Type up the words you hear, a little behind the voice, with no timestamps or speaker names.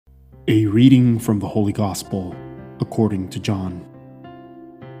A reading from the Holy Gospel according to John.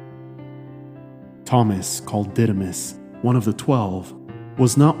 Thomas, called Didymus, one of the 12,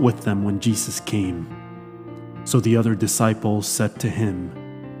 was not with them when Jesus came. So the other disciples said to him,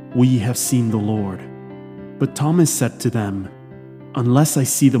 "We have seen the Lord." But Thomas said to them, "Unless I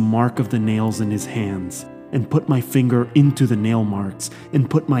see the mark of the nails in his hands, and put my finger into the nail marks,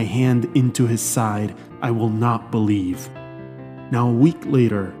 and put my hand into his side, I will not believe." Now a week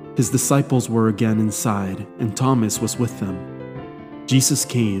later, his disciples were again inside, and Thomas was with them. Jesus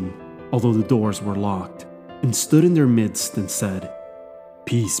came, although the doors were locked, and stood in their midst and said,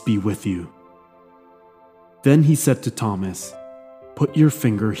 "Peace be with you." Then he said to Thomas, "Put your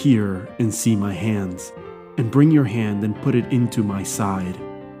finger here and see my hands, and bring your hand and put it into my side,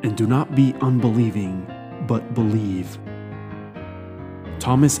 and do not be unbelieving, but believe."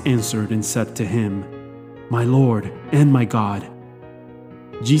 Thomas answered and said to him, "My Lord and my God."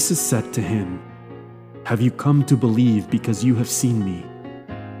 Jesus said to him, "Have you come to believe because you have seen me?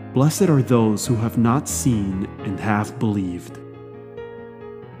 Blessed are those who have not seen and have believed."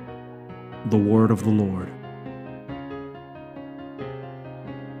 The word of the Lord.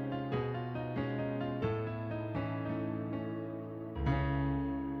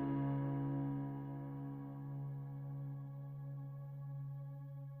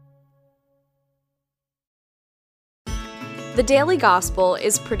 The Daily Gospel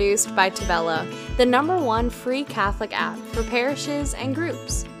is produced by Tabella, the #1 free Catholic app for parishes and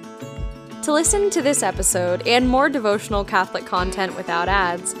groups. To listen to this episode and more devotional Catholic content without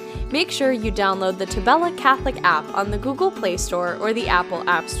ads, make sure you download the Tabella Catholic app on the Google Play Store or the Apple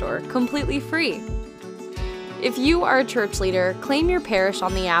App Store completely free. If you are a church leader, claim your parish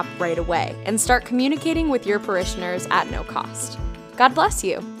on the app right away and start communicating with your parishioners at no cost. God bless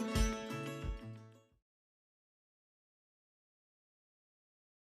you.